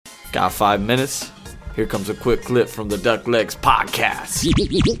Got 5 minutes? Here comes a quick clip from the Duck Legs podcast.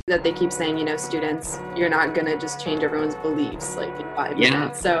 That they keep saying, students, you're not going to just change everyone's beliefs like in 5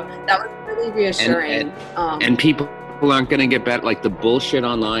 minutes. So that was really reassuring. And people aren't going to get better. Like the bullshit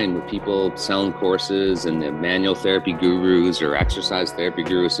online with people selling courses and the manual therapy gurus or exercise therapy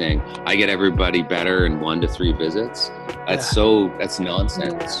gurus saying, I get everybody better in 1 to 3 visits. That's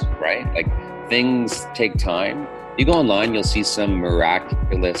nonsense, right? Like things take time. You go online, you'll see some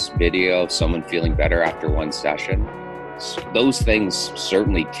miraculous video of someone feeling better after one session. Those things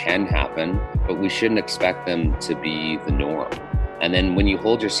certainly can happen, but we shouldn't expect them to be the norm. And then when you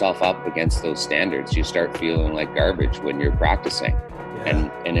hold yourself up against those standards, you start feeling like garbage when you're practicing. And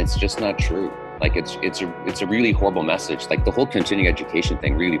it's just not true. Like it's a really horrible message. Like the whole continuing education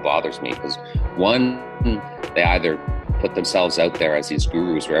thing really bothers me because one, they either put themselves out there as these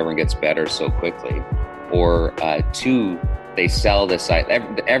gurus where everyone gets better so quickly, or two, they sell this.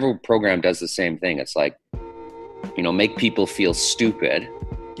 Every program does the same thing. It's like, make people feel stupid,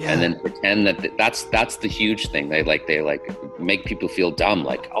 and then pretend that that's the huge thing. They make people feel dumb.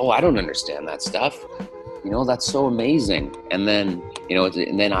 Like, oh, I don't understand that stuff. That's so amazing. And then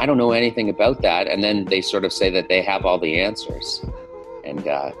and then I don't know anything about that. And then they sort of say that they have all the answers. And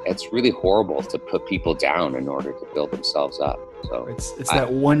it's really horrible to put people down in order to build themselves up. So it's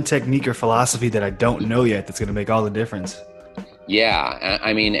that one technique or philosophy that I don't know yet that's going to make all the difference. Yeah,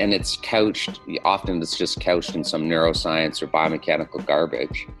 I mean, and it's just couched in some neuroscience or biomechanical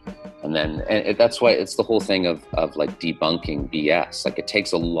garbage. And that's why it's the whole thing of like debunking BS. Like it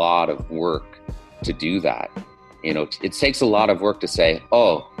takes a lot of work to do that. It takes a lot of work to say,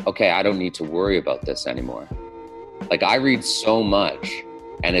 oh, okay, I don't need to worry about this anymore. Like I read so much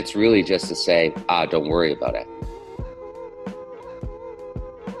and it's really just to say, don't worry about it.